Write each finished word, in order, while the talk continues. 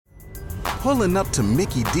Pulling up to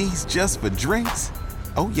Mickey D's just for drinks?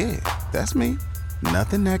 Oh yeah, that's me.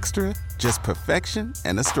 Nothing extra, just perfection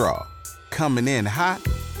and a straw. Coming in hot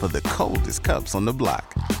for the coldest cups on the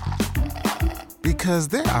block. Because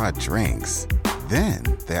there are drinks. Then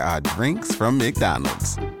there are drinks from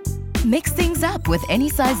McDonald's. Mix things up with any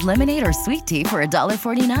size lemonade or sweet tea for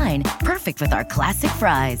 $1.49. Perfect with our classic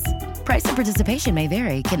fries. Price and participation may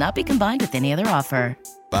vary. Cannot be combined with any other offer.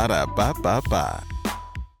 Ba-da-ba-ba-ba.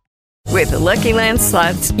 With the Lucky Land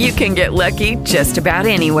Slots, you can get lucky just about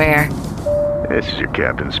anywhere. This is your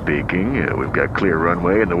captain speaking. We've got clear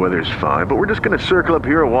runway and the weather's fine, but we're just going to circle up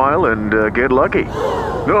here a while and get lucky.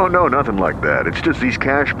 No, nothing like that. It's just these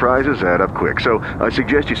cash prizes add up quick. So I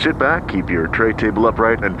suggest you sit back, keep your tray table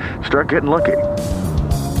upright, and start getting lucky.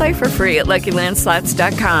 Play for free at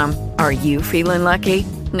LuckyLandSlots.com. Are you feeling lucky?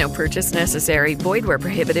 No purchase necessary. Void where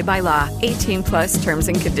prohibited by law. 18+ terms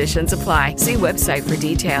and conditions apply. See website for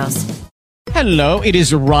details. Hello, it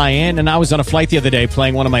is Ryan, and I was on a flight the other day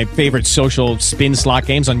playing one of my favorite social spin slot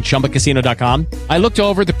games on ChumbaCasino.com. I looked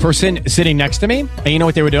over at the person sitting next to me, and you know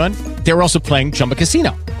what they were doing? They were also playing Chumba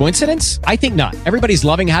Casino. Coincidence? I think not. Everybody's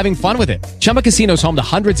loving having fun with it. Chumba Casino is home to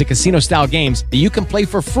hundreds of casino-style games that you can play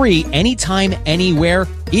for free anytime, anywhere,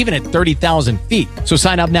 even at 30,000 feet. So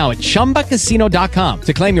sign up now at ChumbaCasino.com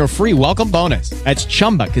to claim your free welcome bonus. That's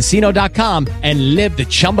ChumbaCasino.com and live the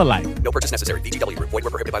Chumba life. No purchase necessary. VGW. Void where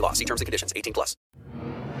prohibited by law. See terms and conditions. 18+.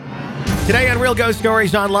 Today on Real Ghost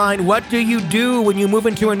Stories Online, what do you do when you move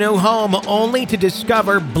into a new home only to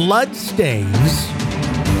discover blood stains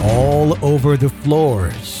all over the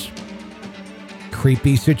floors?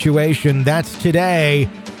 Creepy situation. That's today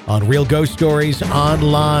on Real Ghost Stories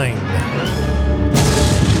Online.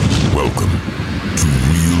 Welcome to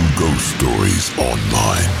Real Ghost Stories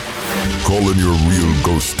Online. Call in your real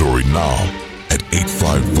ghost story now at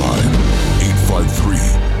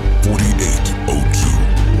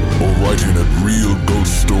 855-853-4802 or write in at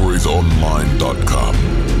realghoststoriesonline.com.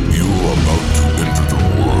 You are about to enter the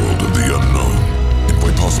world of the unknown and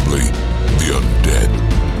quite possibly the undead.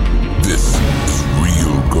 This is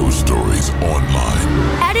Real Ghost Stories Online.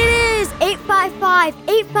 And it is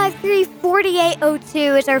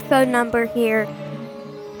 855-853-4802 is our phone number here.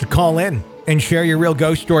 To call in and share your real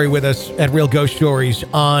ghost story with us at Real Ghost Stories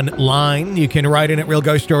Online. You can write in at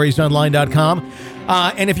realghoststoriesonline.com.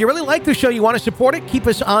 And if you really like the show, you want to support it, keep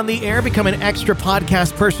us on the air, become an extra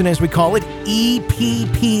podcast person, as we call it,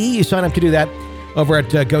 EPP. You sign up to do that over at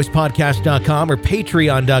ghostpodcast.com or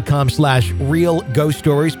patreon.com/Real Ghost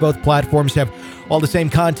Stories. Both platforms have all the same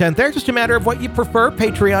content there. Just a matter of what you prefer.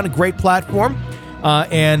 Patreon, a great platform.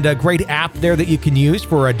 And a great app there that you can use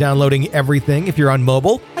for downloading everything if you're on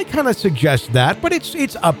mobile. I kind of suggest that, but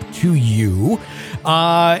it's up to you.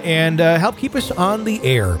 And help keep us on the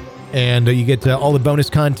air. And you get all the bonus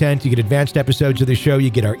content. You get advanced episodes of the show. You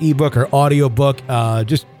get our ebook, our audiobook,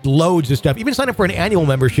 just loads of stuff. Even sign up for an annual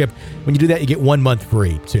membership. When you do that, you get 1 month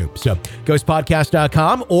free, too. So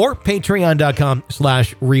ghostpodcast.com or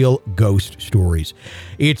patreon.com/Real Ghost Stories.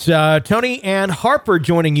 It's Tony and Harper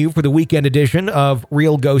joining you for the weekend edition of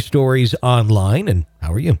Real Ghost Stories Online. And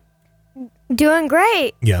how are you? Doing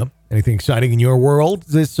great. Yeah. Anything exciting in your world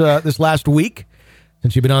this last week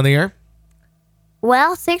since you've been on the air?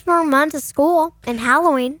 Well, 6 more months of school and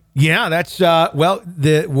Halloween. Yeah, that's,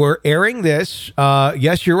 we're airing this.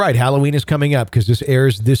 Yes, you're right. Halloween is coming up because this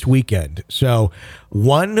airs this weekend. So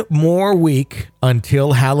 1 more week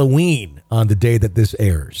until Halloween on the day that this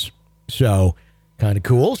airs. So kind of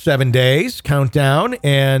cool. 7 days, countdown.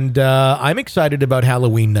 And I'm excited about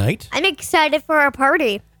Halloween night. I'm excited for our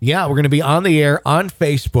party. Yeah, we're going to be on the air on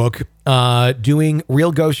Facebook, doing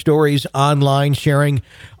Real Ghost Stories Online, sharing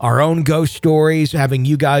our own ghost stories, having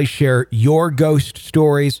you guys share your ghost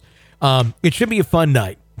stories. It should be a fun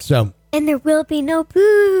night. And there will be no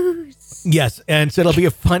booze. Yes, and so it'll be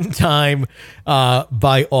a fun time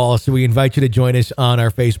by all. So we invite you to join us on our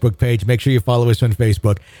Facebook page. Make sure you follow us on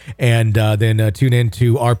Facebook, and then tune in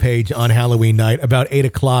to our page on Halloween night. About 8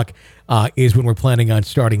 o'clock is when we're planning on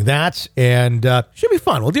starting that, and should be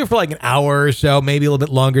fun. We'll do it for like an hour or so, maybe a little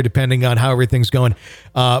bit longer, depending on how everything's going.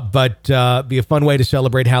 But be a fun way to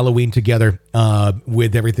celebrate Halloween together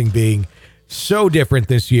with everything being so different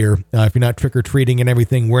this year. If you're not trick-or-treating and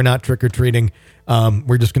everything, we're not trick-or-treating.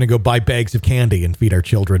 We're just going to go buy bags of candy and feed our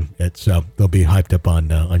children. They'll be hyped up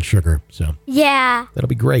on sugar. So yeah, that'll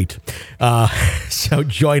be great. So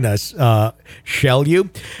join us, shall you?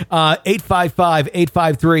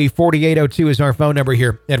 855-853-4802 is our phone number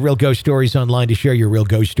here at Real Ghost Stories Online to share your real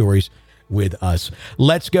ghost stories with us.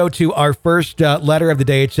 Let's go to our first letter of the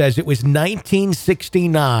day. It says it was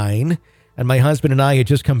 1969 and my husband and I had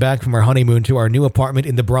just come back from our honeymoon to our new apartment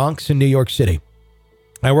in the Bronx in New York City.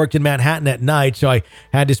 I worked in Manhattan at night, so I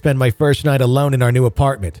had to spend my first night alone in our new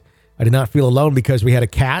apartment. I did not feel alone because we had a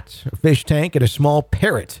cat, a fish tank, and a small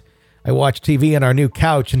parrot. I watched TV on our new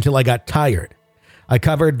couch until I got tired. I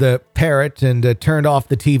covered the parrot and turned off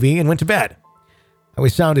the TV and went to bed. I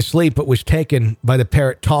was sound asleep but was taken by the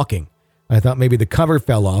parrot talking. I thought maybe the cover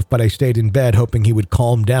fell off, but I stayed in bed hoping he would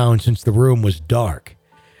calm down since the room was dark.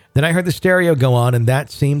 Then I heard the stereo go on, and that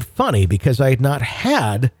seemed funny because I had not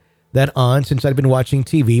had that on since I'd been watching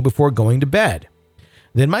TV before going to bed.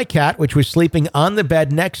 Then my cat, which was sleeping on the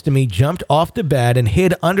bed next to me, jumped off the bed and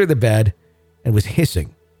hid under the bed and was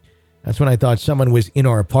hissing. That's when I thought someone was in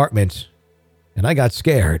our apartment, and I got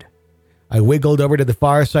scared. I wiggled over to the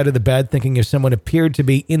far side of the bed, thinking if someone appeared to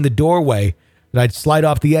be in the doorway, that I'd slide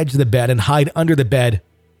off the edge of the bed and hide under the bed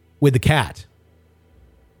with the cat.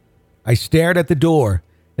 I stared at the door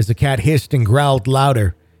as the cat hissed and growled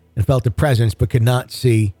louder and felt a presence but could not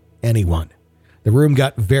see anyone. The room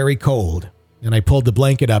got very cold, and I pulled the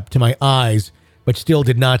blanket up to my eyes but still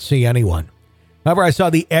did not see anyone. However, I saw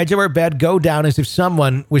the edge of our bed go down as if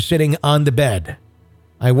someone was sitting on the bed.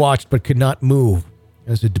 I watched but could not move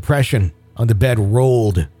as the depression on the bed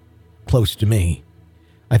rolled close to me.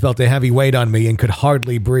 I felt a heavy weight on me and could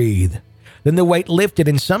hardly breathe. Then the weight lifted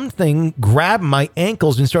and something grabbed my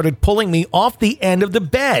ankles and started pulling me off the end of the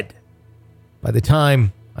bed. By the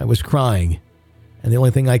time I was crying, and the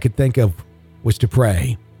only thing I could think of was to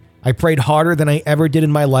pray. I prayed harder than I ever did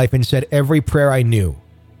in my life and said every prayer I knew.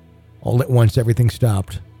 All at once, everything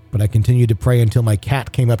stopped, but I continued to pray until my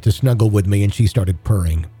cat came up to snuggle with me and she started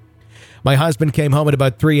purring. My husband came home at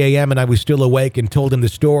about 3 a.m. and I was still awake and told him the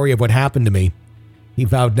story of what happened to me. He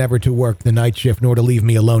vowed never to work the night shift nor to leave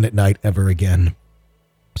me alone at night ever again.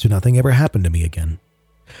 So nothing ever happened to me again.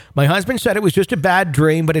 My husband said it was just a bad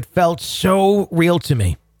dream, but it felt so real to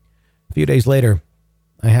me. A few days later,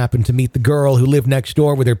 I happened to meet the girl who lived next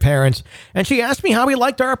door with her parents, and she asked me how we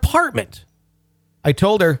liked our apartment. I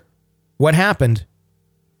told her what happened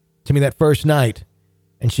to me that first night,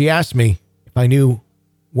 and she asked me if I knew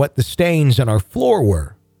what the stains on our floor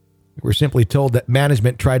were. We were simply told that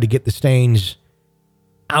management tried to get the stains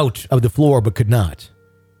out of the floor but could not,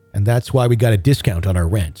 and that's why we got a discount on our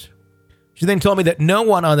rent. She then told me that no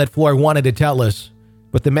one on that floor wanted to tell us,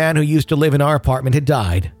 but the man who used to live in our apartment had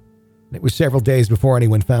died. It was several days before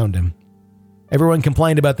anyone found him. Everyone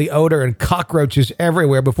complained about the odor and cockroaches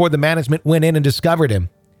everywhere before the management went in and discovered him.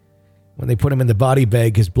 When they put him in the body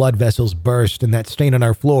bag, his blood vessels burst, and that stain on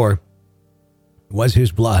our floor was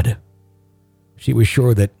his blood. She was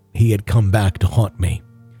sure that he had come back to haunt me.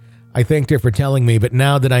 I thanked her for telling me, but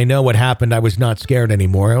now that I know what happened, I was not scared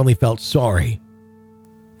anymore. I only felt sorry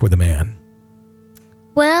for the man.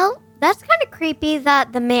 Well, that's kind of creepy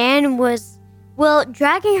that the man was,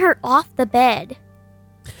 dragging her off the bed.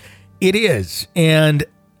 It is. And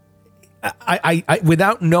I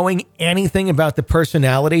without knowing anything about the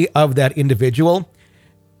personality of that individual,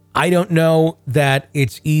 I don't know that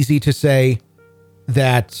it's easy to say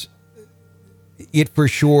that it for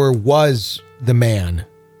sure was the man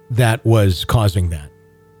that was causing that.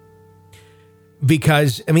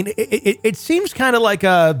 Because, I mean, it seems kind of like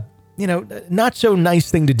a, not so nice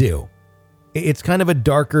thing to do. It's kind of a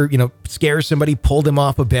darker, scare somebody, pull them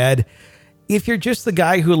off a bed. If you're just the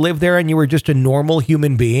guy who lived there and you were just a normal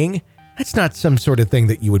human being, that's not some sort of thing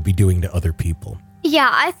that you would be doing to other people. Yeah,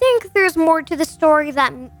 I think there's more to the story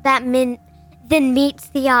than meets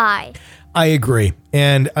the eye. I agree.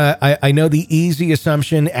 And I know the easy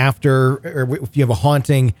assumption after, or if you have a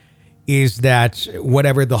haunting, is that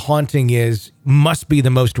whatever the haunting is must be the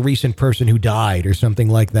most recent person who died or something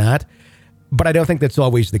like that. But I don't think that's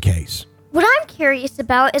always the case. What I'm curious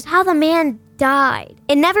about is how the man died.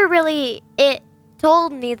 It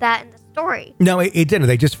told me that in the story. No, it didn't.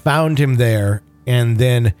 They just found him there. And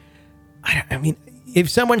then, I mean, if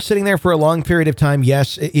someone's sitting there for a long period of time,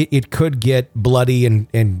 yes, it could get bloody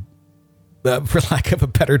and for lack of a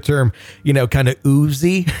better term, kind of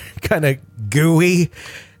oozy, kind of gooey,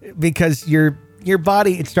 because your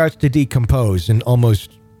body, it starts to decompose and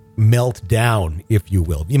almost melt down, if you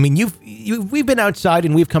will. I mean, we've been outside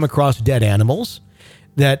and we've come across dead animals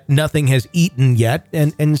that nothing has eaten yet,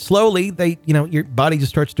 and slowly your body just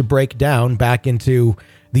starts to break down back into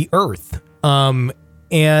the earth.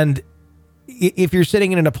 And if you're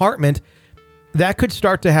sitting in an apartment, that could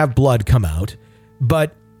start to have blood come out,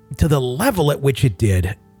 but to the level at which it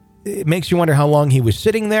did, it makes you wonder how long he was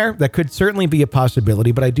sitting there. That could certainly be a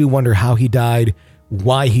possibility, but I do wonder how he died,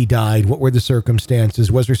 why he died, what were the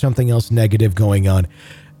circumstances, was there something else negative going on?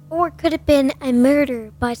 Or could it have been a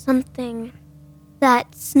murder by something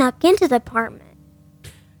that snuck into the apartment.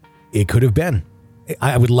 It could have been.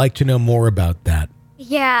 I would like to know more about that.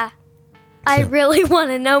 Yeah. I really want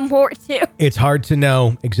to know more, too. It's hard to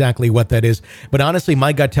know exactly what that is. But honestly,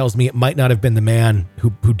 my gut tells me it might not have been the man who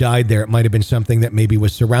died there. It might have been something that maybe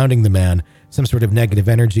was surrounding the man, some sort of negative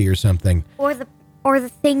energy or something. Or the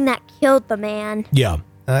thing that killed the man. Yeah,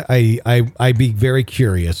 I'd be very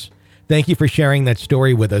curious. Thank you for sharing that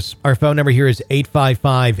story with us. Our phone number here is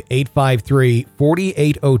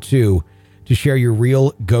 855-853-4802 to share your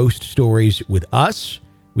real ghost stories with us.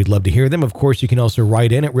 We'd love to hear them. Of course, you can also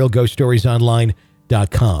write in at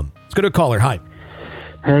realghoststoriesonline.com. Let's go to a caller. Hi.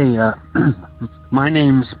 Hey, my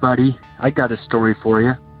name's Buddy. I got a story for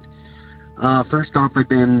you. First off, I've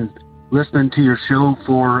been listening to your show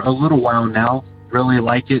for a little while now. Really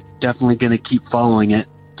like it. Definitely going to keep following it.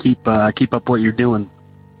 Keep up what you're doing.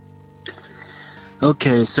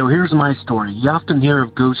 Okay, so here's my story. You often hear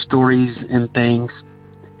of ghost stories and things.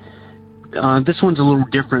 This one's a little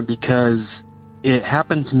different because it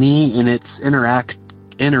happened to me and it's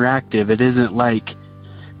interactive. It isn't like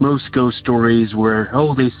most ghost stories where,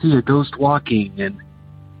 they see a ghost walking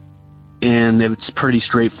and it's pretty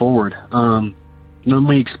straightforward. Let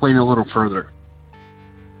me explain a little further.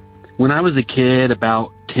 When I was a kid,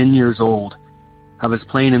 about 10 years old, I was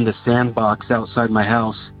playing in the sandbox outside my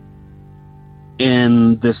house,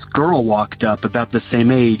 and this girl walked up about the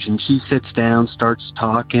same age, and she sits down, starts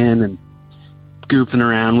talking and goofing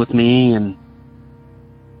around with me, and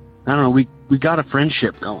I don't know, we got a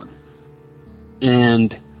friendship going.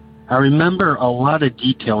 And I remember a lot of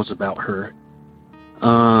details about her.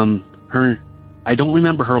 I don't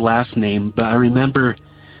remember her last name, but I remember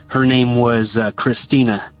her name was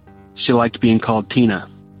Christina. She liked being called Tina.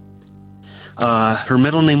 Her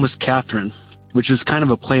middle name was Catherine, which is kind of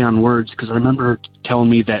a play on words because I remember her telling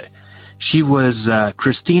me that she was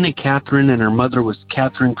Christina Catherine and her mother was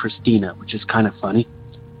Catherine Christina, which is kind of funny.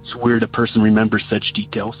 It's weird a person remembers such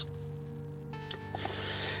details.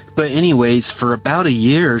 But anyways, for about a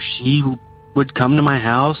year, she would come to my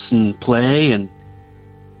house and play, and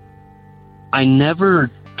I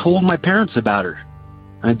never told my parents about her.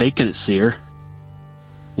 They couldn't see her.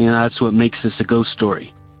 You know, that's what makes this a ghost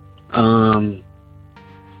story.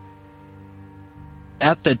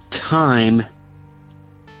 At the time,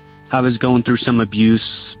 I was going through some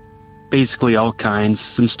abuse, basically all kinds,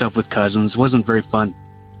 some stuff with cousins. It wasn't very fun.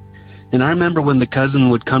 And I remember when the cousin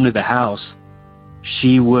would come to the house,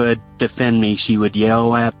 she would defend me. She would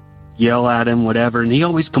yell at him, whatever. And he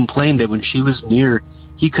always complained that when she was near,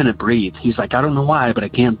 he couldn't breathe. He's like, I don't know why, but I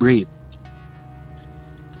can't breathe.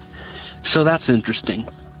 So that's interesting.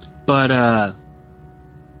 But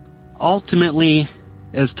ultimately,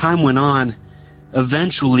 as time went on,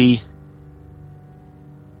 eventually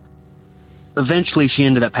she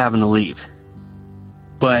ended up having to leave.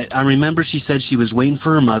 But I remember she said she was waiting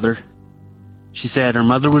for her mother. She said her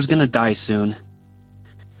mother was going to die soon.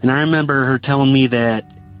 And I remember her telling me that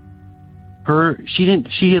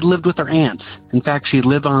she had lived with her aunts. In fact, she had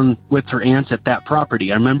lived with her aunts at that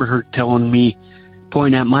property. I remember her telling me,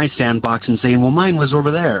 pointing at my sandbox and saying, well, mine was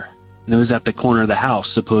over there. And it was at the corner of the house,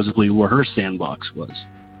 supposedly where her sandbox was.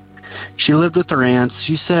 She lived with her aunts.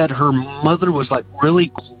 She said her mother was like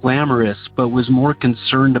really glamorous, but was more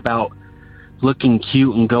concerned about looking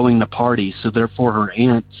cute and going to parties. So therefore her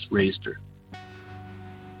aunts raised her.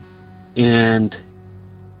 And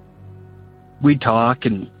we'd talk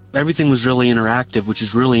and everything was really interactive, which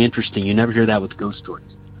is really interesting. You never hear that with ghost stories.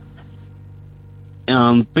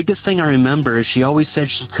 Biggest thing I remember is she always said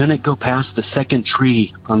she couldn't go past the second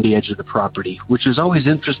tree on the edge of the property, which was always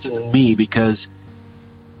interesting to me because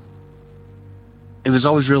it was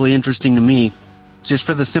always really interesting to me just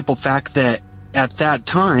for the simple fact that at that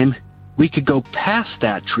time we could go past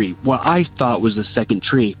that tree, what I thought was the second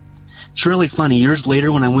tree. It's really funny. Years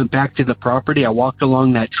later, when I went back to the property, I walked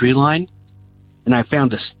along that tree line and I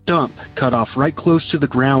found a stump cut off right close to the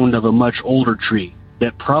ground of a much older tree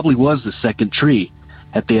that probably was the second tree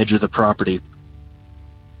at the edge of the property.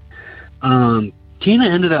 Tina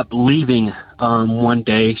ended up leaving one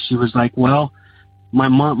day. She was like, well, my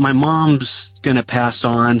mom's going to pass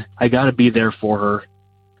on. I got to be there for her.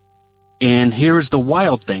 And here's the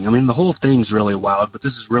wild thing. I mean, the whole thing's really wild, but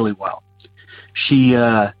this is really wild. She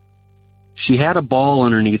had a ball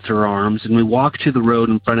underneath her arms, and we walked to the road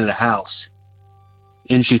in front of the house.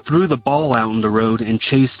 And she threw the ball out in the road and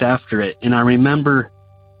chased after it. And I remember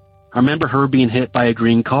her being hit by a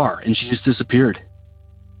green car, and she just disappeared.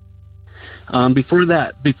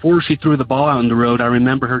 Before she threw the ball out in the road, I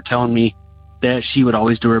remember her telling me that she would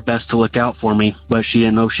always do her best to look out for me, but she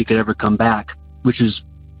didn't know if she could ever come back, which is,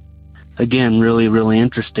 again, really, really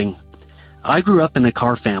interesting. I grew up in a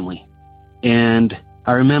car family, and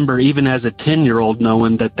I remember even as a 10-year-old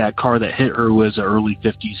knowing that car that hit her was an early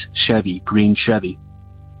 50s Chevy, green Chevy.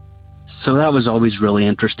 So that was always really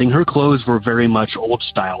interesting. Her clothes were very much old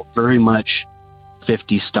style, very much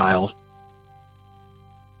 50s style.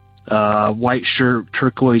 White shirt,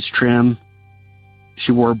 turquoise trim.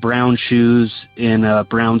 She wore brown shoes and a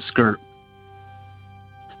brown skirt.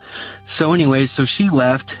 So anyway, so she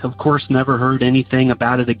left. Of course, never heard anything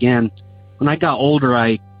about it again. When I got older,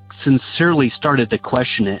 I sincerely started to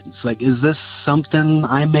question it. It's like, is this something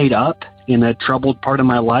I made up in a troubled part of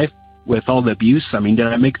my life with all the abuse? I mean, did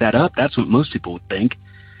I make that up? That's what most people would think.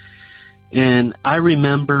 And I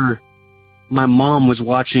remember my mom was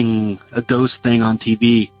watching a ghost thing on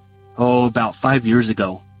TV, about 5 years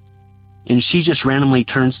ago. And she just randomly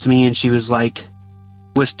turns to me and she was like,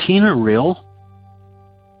 was Tina real?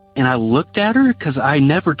 And I looked at her because I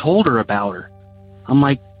never told her about her. I'm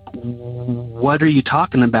like, what are you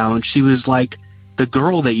talking about? And she was like, the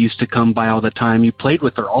girl that used to come by all the time. You played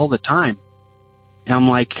with her all the time. And I'm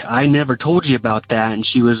like, I never told you about that. And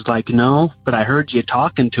she was like, no, but I heard you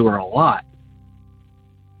talking to her a lot.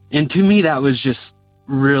 And to me, that was just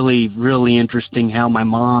really, really interesting how my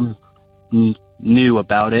mom knew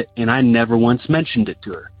about it, and I never once mentioned it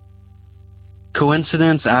to her.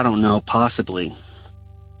 Coincidence? I don't know, possibly.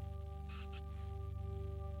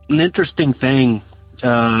 An interesting thing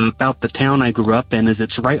about the town I grew up in is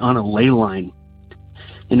it's right on a ley line.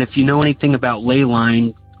 And if you know anything about ley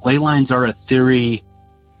lines are a theory.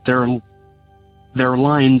 They're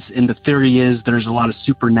lines, and the theory is there's a lot of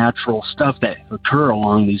supernatural stuff that occur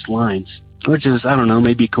along these lines, which is, I don't know,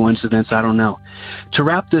 maybe coincidence, I don't know. To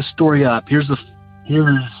wrap this story up, here's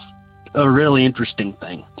a really interesting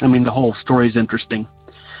thing. I mean, the whole story is interesting,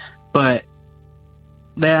 but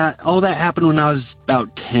all that happened when I was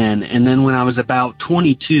about 10, and then when I was about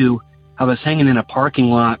 22, I was hanging in a parking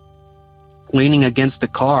lot, leaning against a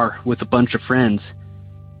car with a bunch of friends.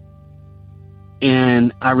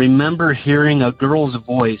 And I remember hearing a girl's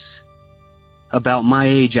voice about my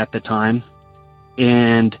age at the time,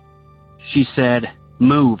 and she said,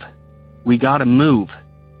 move. We gotta move.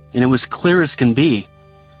 And it was clear as can be.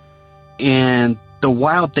 And the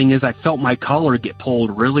wild thing is I felt my collar get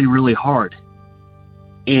pulled really, really hard.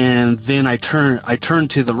 And then I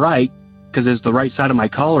turned to the right, because it's the right side of my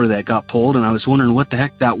collar that got pulled, and I was wondering what the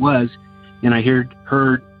heck that was. And I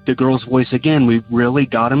heard the girl's voice again, we really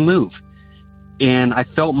gotta move. And I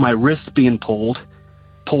felt my wrist being pulled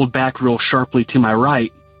back real sharply to my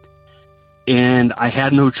right. And I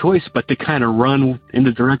had no choice but to kind of run in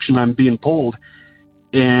the direction I'm being pulled.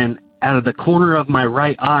 And out of the corner of my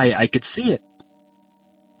right eye, I could see it.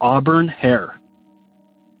 Auburn hair.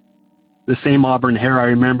 The same auburn hair I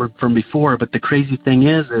remembered from before. But the crazy thing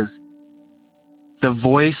is the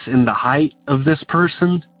voice and the height of this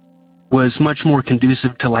person was much more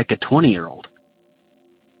conducive to like a 20-year-old.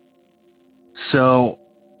 So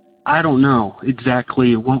I don't know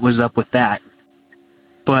exactly what was up with that.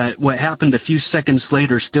 But what happened a few seconds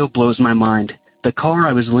later still blows my mind. The car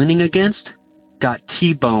I was leaning against got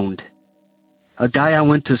T-boned. A guy I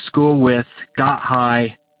went to school with got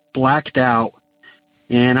high, blacked out,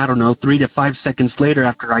 and I don't know, 3 to 5 seconds later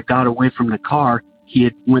after I got away from the car, he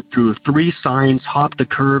had went through 3 signs, hopped the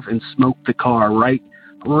curve, and smoked the car right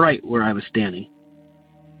where I was standing.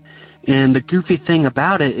 And the goofy thing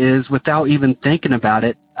about it is, without even thinking about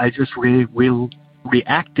it, I just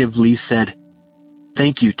reactively said,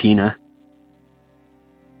 thank you, Tina.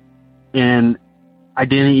 And I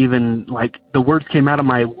didn't even, the words came out of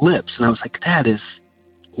my lips, and I was like, that is,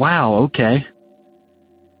 wow, okay.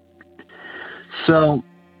 So,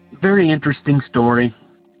 very interesting story.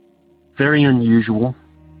 Very unusual.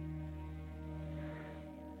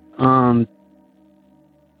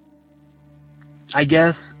 I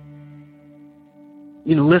guess,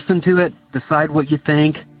 listen to it, decide what you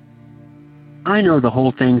think. I know the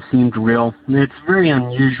whole thing seemed real, and it's very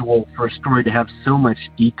unusual for a story to have so much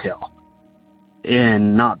detail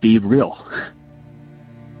and not be real.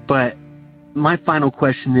 But my final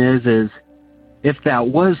question is if that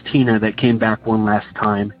was Tina that came back one last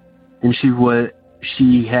time, and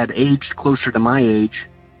she had aged closer to my age,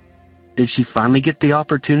 did she finally get the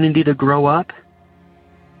opportunity to grow up?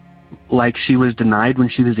 Like she was denied when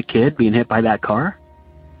she was a kid, being hit by that car?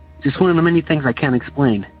 Just one of the many things I can't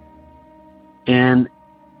explain. And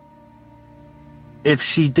if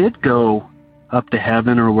she did go up to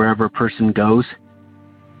heaven or wherever a person goes,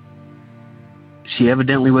 she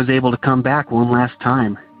evidently was able to come back one last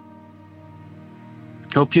time.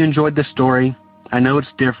 Hope you enjoyed the story. I know it's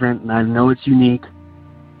different and I know it's unique.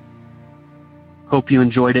 Hope you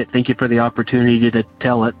enjoyed it. Thank you for the opportunity to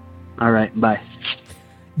tell it. All right, bye.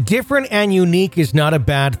 Different and unique is not a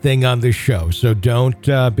bad thing on this show, so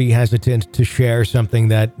don't be hesitant to share something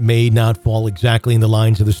that may not fall exactly in the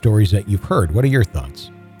lines of the stories that you've heard. What are your thoughts?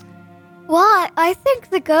 Well, I think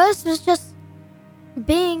the ghost was just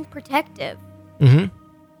being protective. Mm-hmm.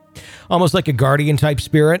 Almost like a guardian type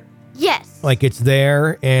spirit? Yes. Like it's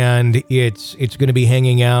there and it's going to be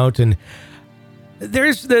hanging out. And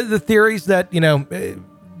there's the theories that,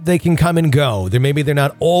 they can come and go. Maybe they're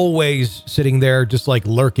not always sitting there just like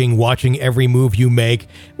lurking, watching every move you make,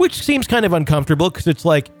 which seems kind of uncomfortable because it's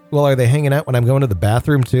like, well, are they hanging out when I'm going to the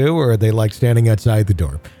bathroom too? Or are they like standing outside the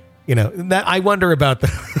door? That I wonder about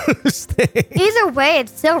those things. Either way,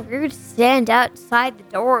 it's so rude to stand outside the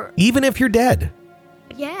door. Even if you're dead.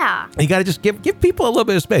 Yeah. You got to just give people a little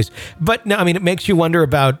bit of space. But no, I mean, it makes you wonder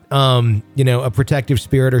about, a protective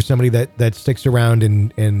spirit or somebody that sticks around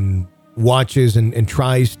and watches and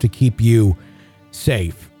tries to keep you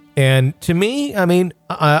safe. And to me, I mean,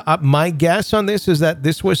 my guess on this is that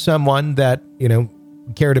this was someone that,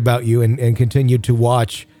 cared about you and continued to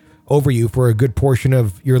watch over you for a good portion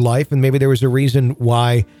of your life. And maybe there was a reason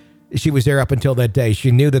why she was there up until that day.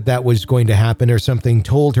 She knew that was going to happen, or something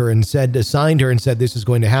told her and assigned her and said, this is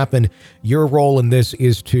going to happen. Your role in this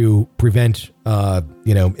is to prevent,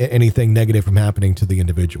 anything negative from happening to the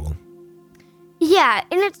individual. Yeah.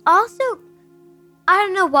 And it's also, I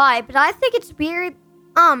don't know why, but I think it's weird,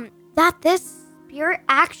 that this spirit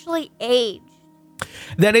actually aged.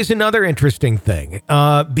 That is another interesting thing,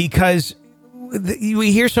 because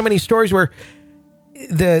we hear so many stories where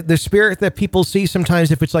the spirit that people see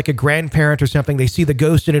sometimes, if it's like a grandparent or something, they see the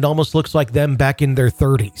ghost and it almost looks like them back in their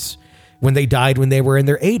 30s when they died when they were in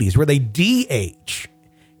their 80s, where they de-age.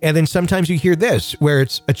 And then sometimes you hear this where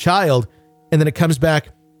it's a child and then it comes back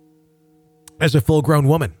as a full-grown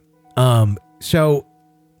woman. So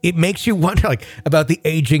it makes you wonder about the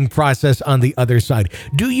aging process on the other side.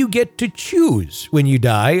 Do you get to choose when you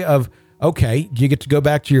die okay, do you get to go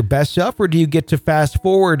back to your best self, or do you get to fast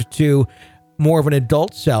forward to more of an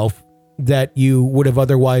adult self that you would have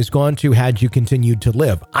otherwise gone to had you continued to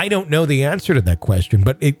live? I don't know the answer to that question,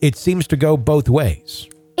 but it seems to go both ways.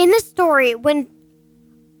 In the story, what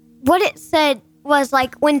it said was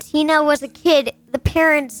when Tina was a kid, the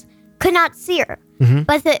parents could not see her,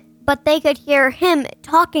 but they could hear him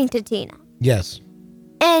talking to Tina. Yes.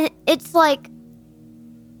 And it's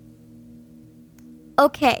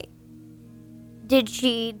okay, did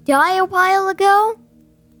she die a while ago?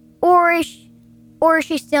 Or is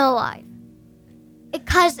she still alive?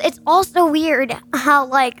 Because it's also weird how,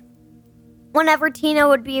 whenever Tina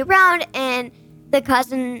would be around and the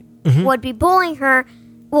cousin would be bullying her,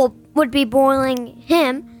 would be bullying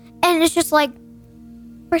him, and it's just and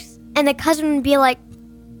the cousin would be like,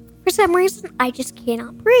 for some reason, I just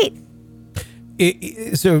cannot breathe.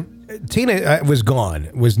 So Tina was gone,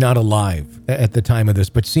 was not alive at the time of this,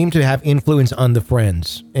 but seemed to have influence on the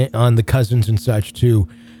friends, on the cousins and such, to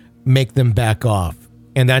make them back off.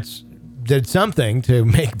 And did something to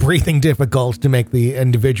make breathing difficult, to make the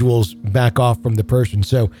individuals back off from the person.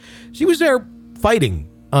 So she was there fighting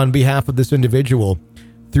on behalf of this individual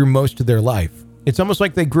through most of their life. It's almost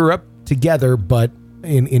like they grew up together, but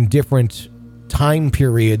in different time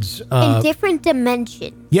periods. In different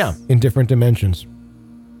dimensions. Yeah, in different dimensions.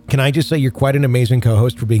 Can I just say you're quite an amazing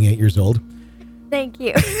co-host for being 8 years old? Thank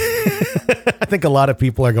you. I think a lot of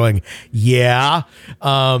people are going, yeah.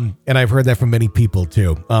 And I've heard that from many people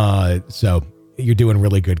too. So you're doing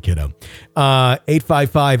really good, kiddo.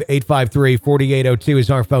 855-853-4802 is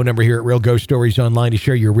our phone number here at Real Ghost Stories Online to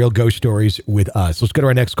share your real ghost stories with us. Let's go to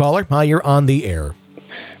our next caller. Hi, you're on the air.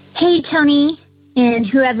 Hey, Tony, and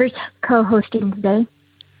whoever's co-hosting today.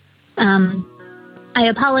 I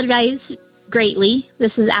apologize greatly.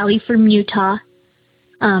 This is Allie from Utah.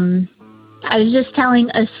 I was just telling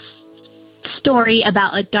a story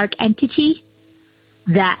about a dark entity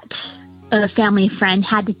that a family friend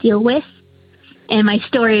had to deal with, and my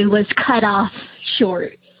story was cut off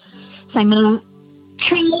short. So I'm going to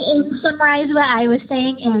try and summarize what I was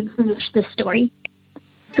saying and finish the story.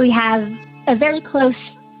 So we have a very close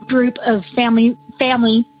group of family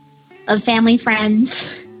friends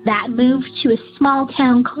that moved to a small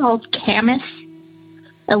town called Camas,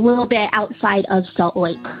 a little bit outside of Salt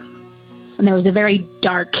Lake. And there was a very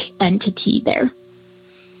dark entity there.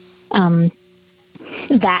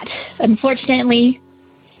 That, unfortunately,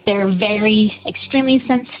 they're very extremely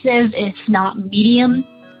sensitive, if not medium.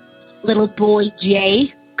 Little boy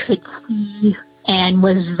Jay could see and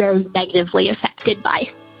was very negatively affected by.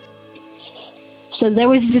 So there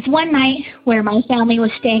was this one night where my family was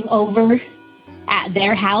staying over at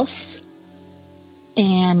their house,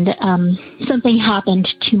 and something happened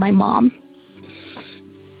to my mom.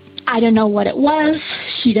 I don't know what it was.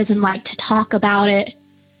 She doesn't like to talk about it.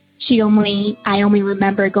 I only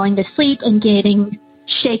remember going to sleep and getting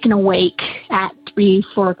shaken awake at 3,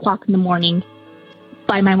 4 o'clock in the morning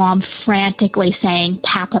by my mom frantically saying,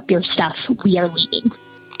 "Pack up your stuff, we are leaving."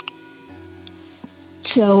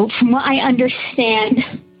 So from what I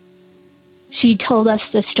understand, she told us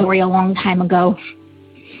the story a long time ago.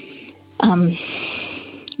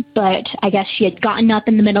 But I guess she had gotten up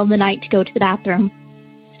in the middle of the night to go to the bathroom,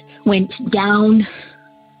 went down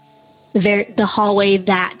the hallway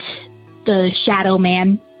that the shadow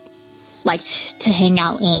man liked to hang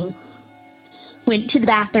out in, went to the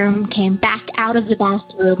bathroom, came back out of the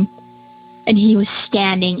bathroom, and he was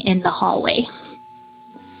standing in the hallway.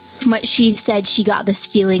 From what she said, she got this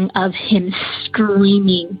feeling of him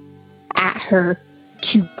screaming at her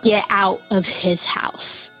to get out of his house.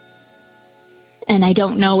 And I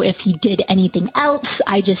don't know if he did anything else.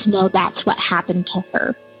 I just know that's what happened to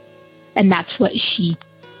her. And that's what she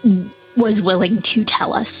was willing to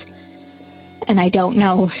tell us. And I don't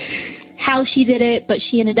know how she did it, but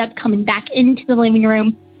she ended up coming back into the living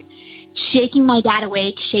room, shaking my dad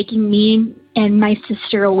awake, shaking me and my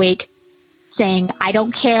sister awake, saying, "I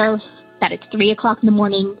don't care that it's 3 o'clock in the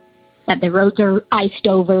morning, that the roads are iced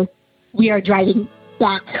over. We are driving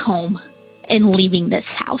back home and leaving this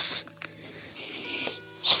house."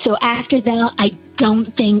 So after that, I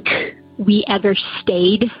don't think we ever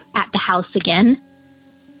stayed at the house again.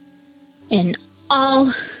 And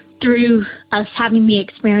all through us having the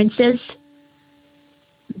experiences,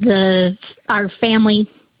 our family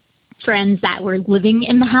friends that were living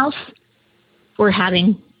in the house were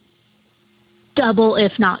having double,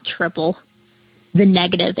 if not triple, the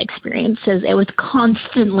negative experiences. It was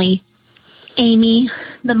constantly Amy,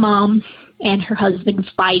 the mom, and her husband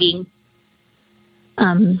fighting.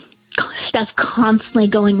 Stuff constantly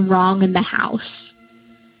going wrong in the house.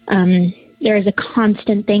 There was a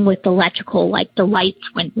constant thing with the electrical, like the lights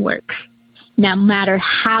wouldn't work. No matter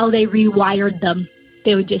how they rewired them,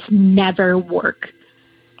 they would just never work.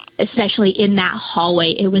 Especially in that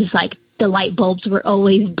hallway, it was like the light bulbs were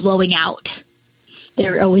always blowing out. They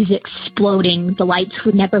were always exploding. The lights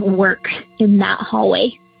would never work in that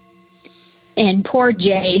hallway. And poor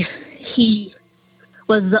Jay, he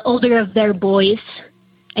was the older of their boys,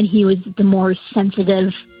 and he was the more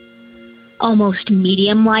sensitive, almost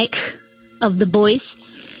medium-like of the boys.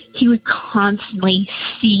 He would constantly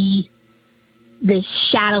see this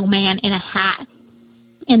shadow man in a hat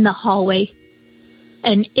in the hallway,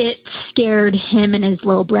 and it scared him and his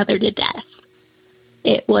little brother to death.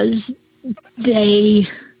 They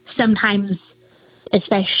sometimes,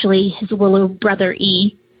 especially his little brother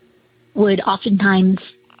E, would oftentimes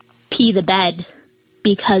pee the bed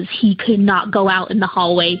because he could not go out in the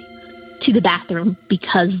hallway to the bathroom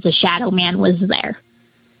because the shadow man was there.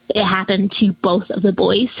 It happened to both of the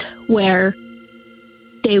boys where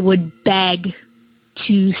they would beg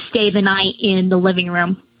to stay the night in the living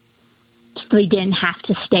room so they didn't have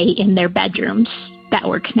to stay in their bedrooms that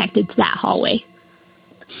were connected to that hallway.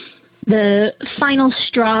 The final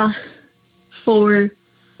straw for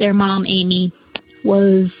their mom, Amy,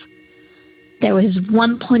 was there was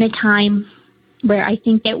one point in time where I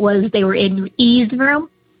think they were in E's room.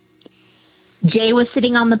 Jay was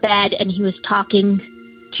sitting on the bed and he was talking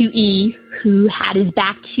to E, who had his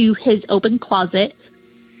back to his open closet.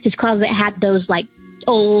 His closet had those like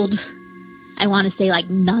old, I want to say like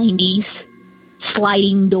 90s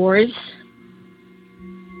sliding doors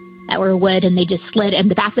that were wood, and they just slid, and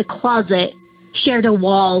the back of the closet shared a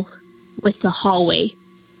wall with the hallway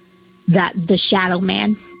that the shadow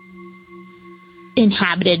man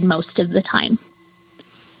inhabited most of the time.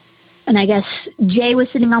 And I guess Jay was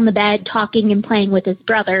sitting on the bed talking and playing with his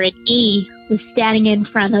brother, and E was standing in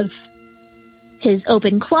front of his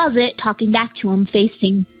open closet talking back to him,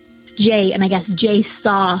 facing Jay. And I guess Jay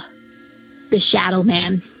saw the shadow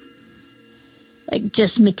man like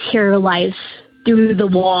just materialize through the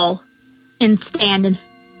wall and stand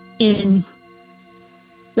in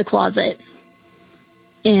the closet.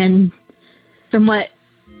 And from what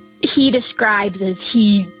he describes as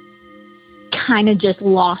he kind of just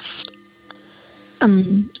lost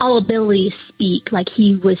all ability to speak, like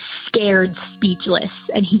he was scared, speechless,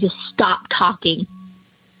 and he just stopped talking.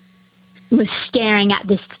 He was staring at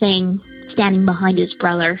this thing standing behind his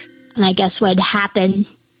brother. And I guess what had happened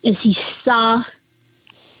is he saw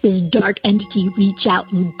this dark entity reach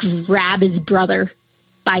out and grab his brother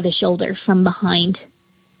by the shoulder from behind.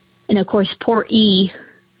 And of course, poor E,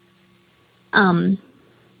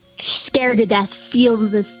 scared to death,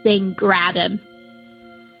 feels this thing grab him.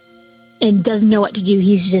 and doesn't know what to do.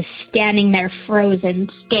 He's just standing there frozen,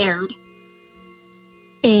 scared.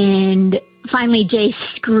 And finally, Jay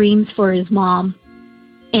screams for his mom,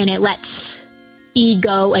 and it lets E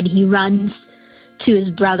go, and he runs to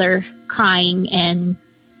his brother crying, and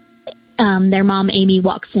their mom, Amy,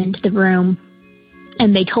 walks into the room,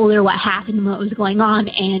 and they told her what happened and what was going on,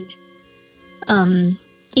 and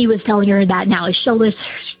he was telling her that now his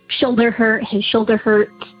shoulder hurt.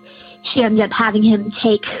 She ended up having him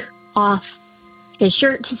take off his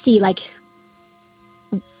shirt to see, like,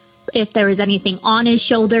 if there was anything on his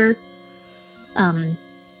shoulder,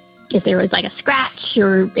 if there was, like, a scratch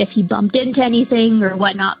or if he bumped into anything or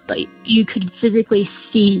whatnot. But you could physically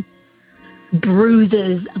see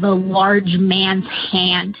bruises of a large man's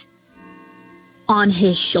hand on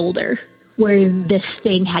his shoulder where this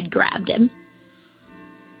thing had grabbed him.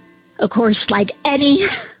 Of course, like any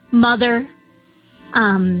mother,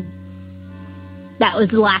 that was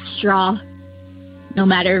the last straw. No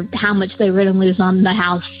matter how much they were going to lose on the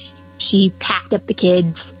house, she packed up the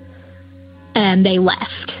kids and they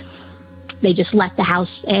left. They just left the house,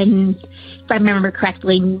 and if I remember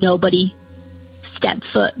correctly, nobody stepped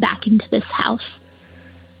foot back into this house.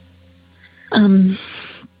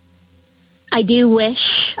 I do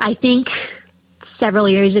wish, I think several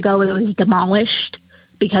years ago it was demolished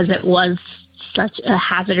because it was such a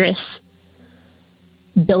hazardous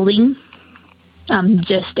building,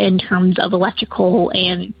 just in terms of electrical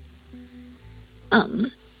and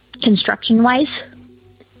construction-wise.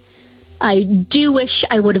 I do wish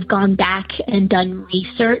I would have gone back and done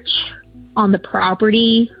research on the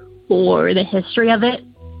property or the history of it,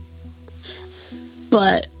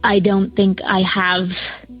 but I don't think I have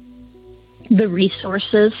the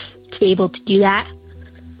resources to be able to do that.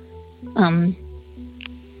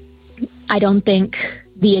 I don't think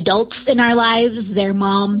the adults in our lives, their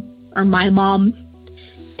mom or my mom,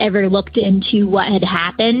 ever looked into what had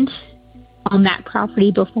happened on that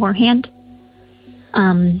property beforehand.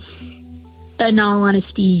 In all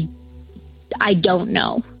honesty, I don't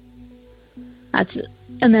know. That's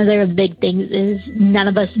another of the big things is none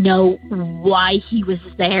of us know why he was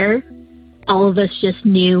there. All of us just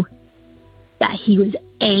knew that he was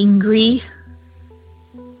angry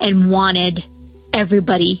and wanted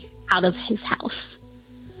everybody out of his house.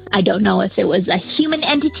 I don't know if it was a human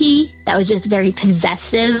entity that was just very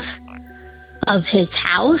possessive of his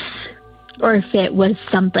house, or if it was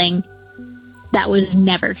something that was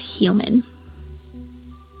never human.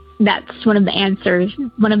 That's one of the answers,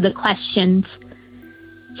 one of the questions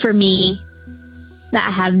for me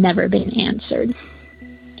that have never been answered.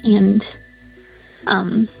 And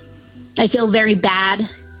I feel very bad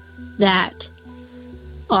that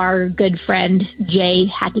our good friend Jay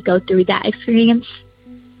had to go through that experience.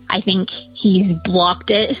 I think he's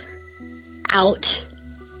blocked it out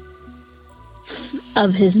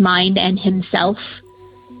of his mind and himself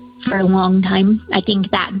for a long time. I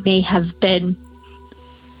think that may have been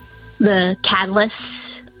the catalyst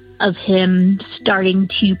of him starting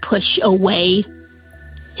to push away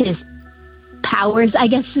his powers. I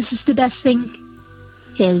guess this is the best thing.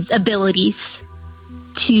 His abilities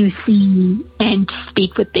to see and to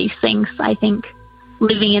speak with these things. I think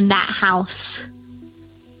living in that house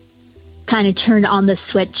kind of turned on the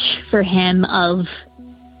switch for him of,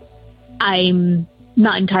 I'm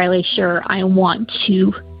not entirely sure I want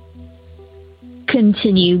to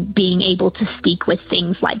continue being able to speak with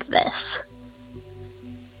things like this.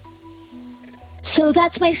 So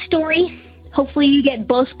that's my story. Hopefully you get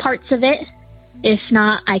both parts of it. If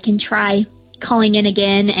not, I can try calling in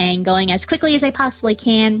again and going as quickly as I possibly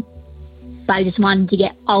can. But I just wanted to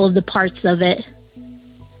get all of the parts of it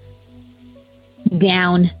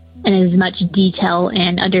down in as much detail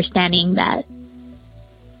and understanding that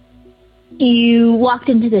you walked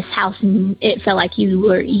into this house and it felt like you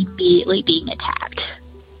were immediately being attacked.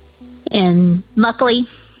 And luckily,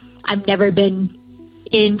 I've never been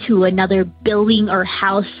into another building or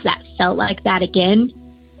house that felt like that again.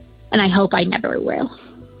 And I hope I never will.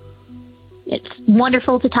 It's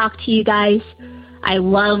wonderful to talk to you guys. I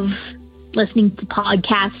love listening to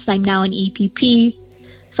podcasts. I'm now an EPP,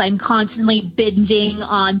 so I'm constantly binging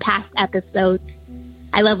on past episodes.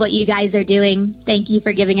 I love what you guys are doing. Thank you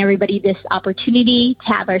for giving everybody this opportunity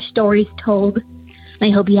to have our stories told. I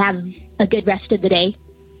hope you have a good rest of the day.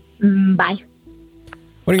 Bye.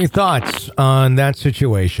 What are your thoughts on that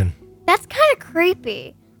situation? That's kind of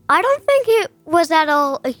creepy. I don't think it was at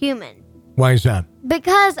all a human. Why is that?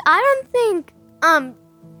 Because I don't think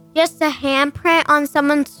just a handprint on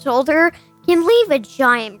someone's shoulder can leave a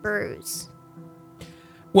giant bruise.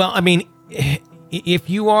 Well, I mean, if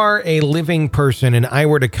you are a living person and I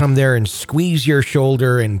were to come there and squeeze your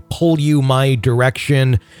shoulder and pull you my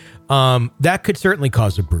direction, that could certainly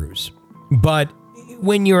cause a bruise. But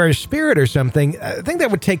when you're a spirit or something, I think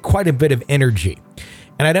that would take quite a bit of energy.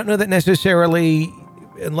 And I don't know that necessarily,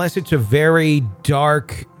 unless it's a very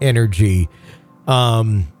dark energy,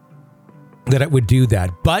 that it would do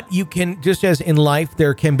that. But you can, just as in life,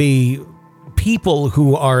 there can be people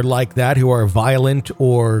who are like that, who are violent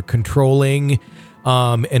or controlling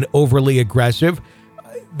and overly aggressive.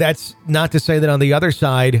 That's not to say that on the other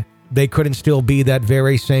side, they couldn't still be that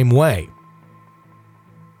very same way.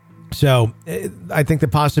 So I think the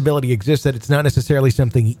possibility exists that it's not necessarily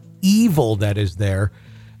something evil that is there,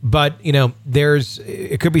 but, you know,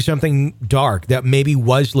 it could be something dark that maybe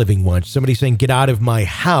was living once. Somebody saying, get out of my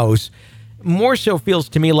house, more so feels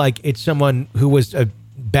to me like it's someone who was a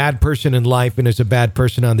bad person in life and is a bad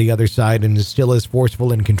person on the other side and is still as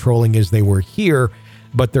forceful and controlling as they were here,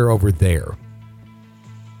 but they're over there.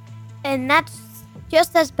 And that's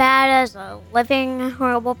just as bad as a living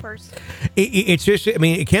horrible person. It's just, I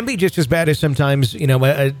mean, it can be just as bad as sometimes, you know,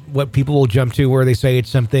 what people will jump to where they say it's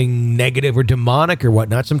something negative or demonic or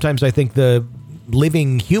whatnot. Sometimes I think the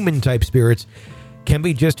living human type spirits can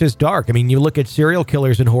be just as dark. I mean, you look at serial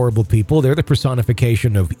killers and horrible people, they're the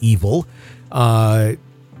personification of evil.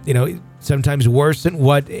 You know, sometimes worse than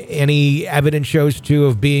what any evidence shows to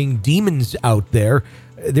of being demons out there.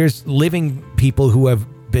 There's living people who have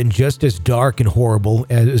been just as dark and horrible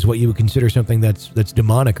as what you would consider something that's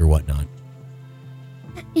demonic or whatnot.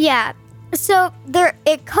 Yeah. So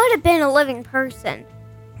it could have been a living person.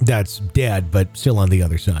 That's dead, but still on the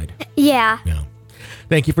other side. Yeah. Yeah.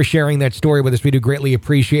 Thank you for sharing that story with us. We do greatly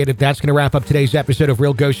appreciate it. That's going to wrap up today's episode of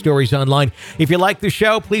Real Ghost Stories Online. If you like the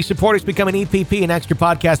show, please support us. Become an EPP, an extra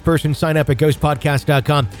podcast person. Sign up at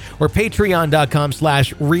ghostpodcast.com or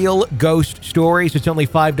patreon.com/Real Ghost Stories. It's only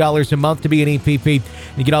 $5 a month to be an EPP.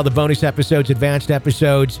 You get all the bonus episodes, advanced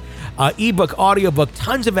episodes, ebook, audiobook,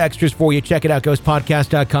 tons of extras for you. Check it out,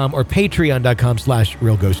 ghostpodcast.com or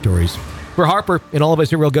patreon.com/Real Ghost Stories. For Harper and all of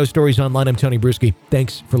us at Real Ghost Stories Online, I'm Tony Bruschi.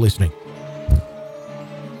 Thanks for listening.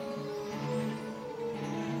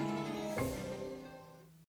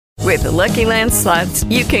 With the Lucky Land Slots,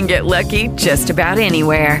 you can get lucky just about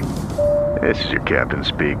anywhere. This is your captain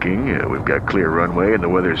speaking. We've got clear runway and the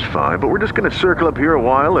weather's fine, but we're just going to circle up here a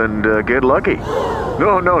while and get lucky.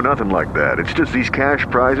 No, nothing like that. It's just these cash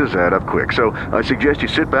prizes add up quick. So I suggest you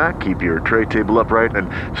sit back, keep your tray table upright, and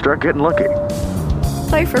start getting lucky.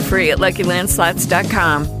 Play for free at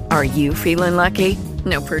LuckyLandSlots.com. Are you feeling lucky?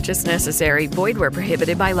 No purchase necessary. Void where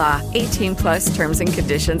prohibited by law. 18+ terms and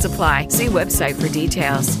conditions apply. See website for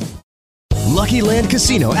details. Lucky Land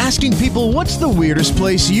Casino, asking people, what's the weirdest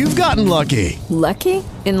place you've gotten lucky? Lucky?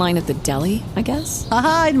 In line at the deli, I guess?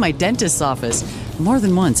 Aha, in my dentist's office. More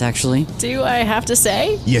than once, actually. Do I have to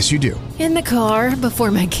say? Yes, you do. In the car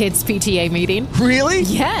before my kids' PTA meeting. Really?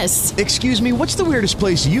 Yes. Excuse me, what's the weirdest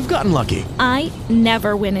place you've gotten lucky? I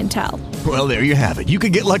never win and tell. Well, there you have it. You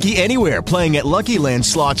can get lucky anywhere, playing at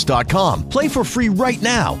LuckyLandSlots.com. Play for free right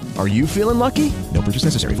now. Are you feeling lucky? No purchase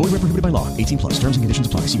necessary. Void where prohibited by law. 18+. Terms and conditions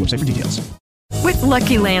apply. See website for details. With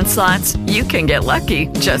Lucky Land Slots, you can get lucky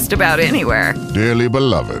just about anywhere. Dearly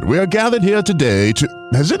beloved, we are gathered here today to...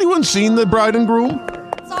 Has anyone seen the bride and groom?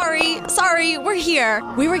 Sorry, we're here.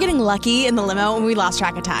 We were getting lucky in the limo and we lost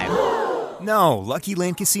track of time. No, Lucky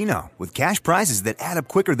Land Casino, with cash prizes that add up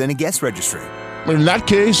quicker than a guest registry. In that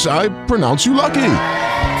case, I pronounce you lucky.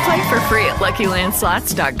 Play for free at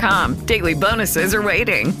LuckyLandSlots.com. Daily bonuses are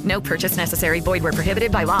waiting. No purchase necessary. Void where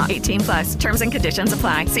prohibited by law. 18+. Terms and conditions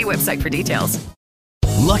apply. See website for details.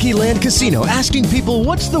 Lucky Land Casino, asking people,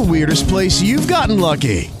 what's the weirdest place you've gotten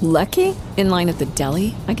lucky? Lucky? In line at the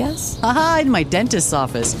deli, I guess? Aha, in my dentist's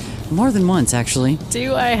office. More than once, actually.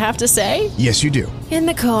 Do I have to say? Yes, you do. In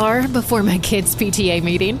the car before my kids' PTA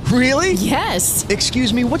meeting. Really? Yes.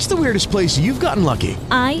 Excuse me, what's the weirdest place you've gotten lucky?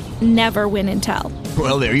 I never win and tell.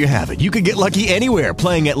 Well, there you have it. You can get lucky anywhere,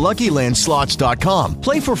 playing at LuckyLandSlots.com.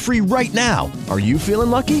 Play for free right now. Are you feeling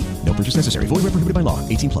lucky? No purchase necessary. Void where prohibited by law.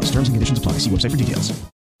 18+. Terms and conditions apply. See website for details.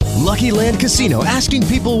 Lucky Land Casino, asking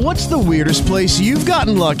people, what's the weirdest place you've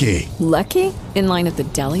gotten lucky? Lucky? In line at the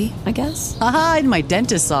deli, I guess? Aha, in my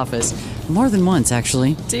dentist's office. More than once,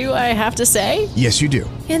 actually. Do I have to say? Yes, you do.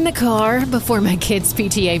 In the car before my kids'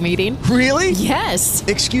 PTA meeting. Really? Yes.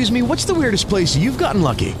 Excuse me, what's the weirdest place you've gotten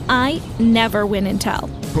lucky? I never win and tell.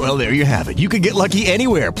 Well, there you have it. You can get lucky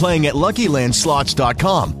anywhere, playing at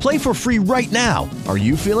LuckyLandSlots.com. Play for free right now. Are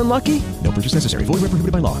you feeling lucky? No purchase necessary. Void where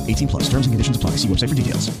prohibited by law. 18+. Terms and conditions apply. See website for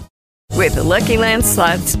details. With the Lucky Land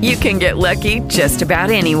Slots, you can get lucky just about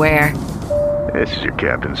anywhere. This is your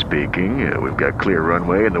captain speaking. We've got clear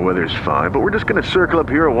runway and the weather's fine, but we're just going to circle up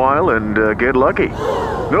here a while and get lucky.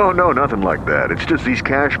 No, nothing like that. It's just these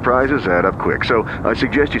cash prizes add up quick. So I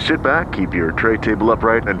suggest you sit back, keep your tray table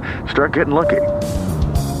upright, and start getting lucky.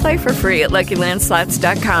 Play for free at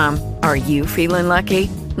LuckyLandSlots.com. Are you feeling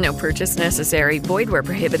lucky? No purchase necessary. Void where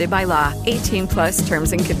prohibited by law. 18 plus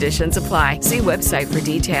terms and conditions apply. See website for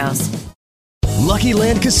details. Lucky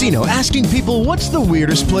Land Casino, asking people, what's the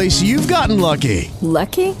weirdest place you've gotten lucky?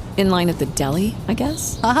 Lucky? In line at the deli, I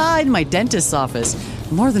guess? Aha, in my dentist's office.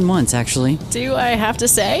 More than once, actually. Do I have to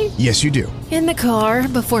say? Yes, you do. In the car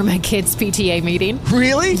before my kids' PTA meeting.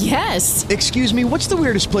 Really? Yes. Excuse me, what's the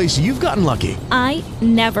weirdest place you've gotten lucky? I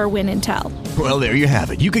never win and tell. Well, there you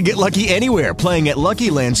have it. You can get lucky anywhere, playing at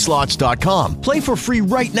LuckyLandSlots.com. Play for free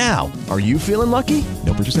right now. Are you feeling lucky?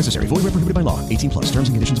 No purchase necessary. Void where prohibited by law. 18 plus. Terms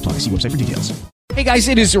and conditions apply. See website for details. Hey guys,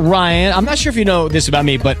 it is Ryan. I'm not sure if you know this about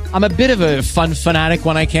me, but I'm a bit of a fun fanatic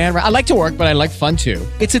when I can. I like to work, but I like fun too.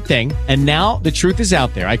 It's a thing. And now the truth is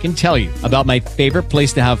out there. I can tell you about my favorite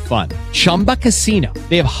place to have fun. Chumba Casino.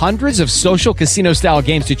 They have hundreds of social casino style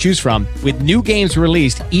games to choose from with new games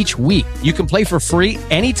released each week. You can play for free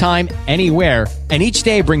anytime, anywhere. And each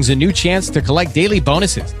day brings a new chance to collect daily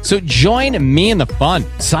bonuses. So join me in the fun.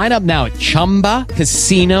 Sign up now at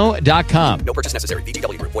ChumbaCasino.com. No purchase necessary.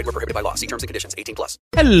 VGW Group. Void where prohibited by law. See terms and conditions. 18 plus.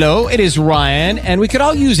 Hello, it is Ryan, and we could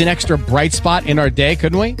all use an extra bright spot in our day,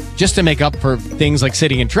 couldn't we? Just to make up for things like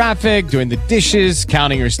sitting in traffic, doing the dishes,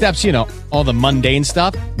 counting your steps, you know, all the mundane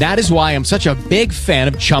stuff. That is why I'm such a big fan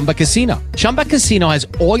of Chumba Casino. Chumba Casino has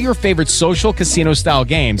all your favorite social casino-style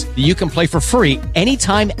games that you can play for free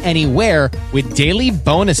anytime, anywhere with daily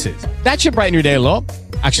bonuses. That should brighten your day a little.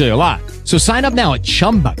 Actually, a lot. So sign up now at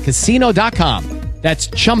ChumbaCasino.com. That's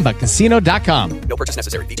ChumbaCasino.com. No purchase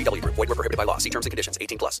necessary. VGW Group. Void where prohibited by law. See terms and conditions.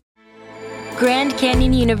 18 plus. Grand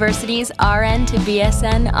Canyon University's RN to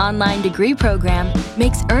BSN online degree program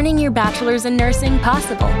makes earning your bachelor's in nursing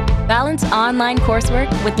possible. Balance online coursework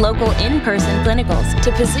with local in-person clinicals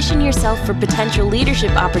to position yourself for potential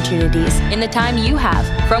leadership opportunities in the time you have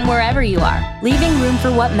from wherever you are, leaving room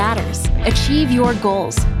for what matters. Achieve your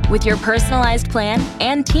goals with your personalized plan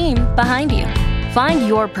and team behind you. Find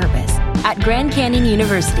your purpose at Grand Canyon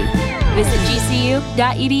University. Visit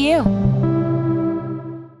gcu.edu.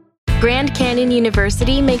 Grand Canyon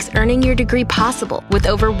University makes earning your degree possible with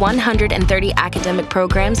over 130 academic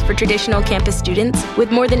programs for traditional campus students, with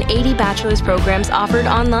more than 80 bachelor's programs offered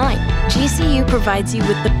online. GCU provides you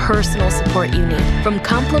with the personal support you need, from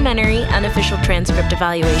complimentary unofficial transcript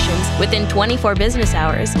evaluations within 24 business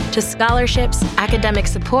hours to scholarships, academic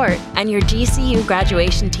support, and your GCU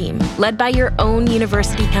graduation team, led by your own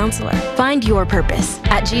university counselor. Find your purpose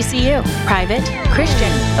at GCU. Private,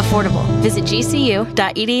 Christian, affordable. Visit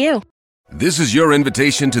gcu.edu. This is your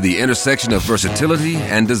invitation to the intersection of versatility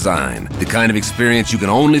and design. The kind of experience you can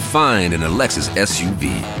only find in a Lexus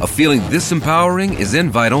SUV. A feeling this empowering is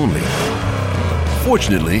invite only.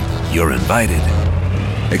 Fortunately, you're invited.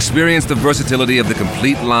 Experience the versatility of the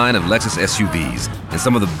complete line of Lexus SUVs and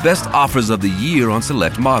some of the best offers of the year on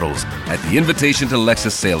select models at the Invitation to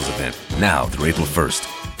Lexus sales event, now through April 1st.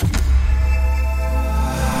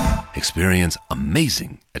 Experience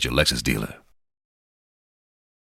amazing at your Lexus dealer.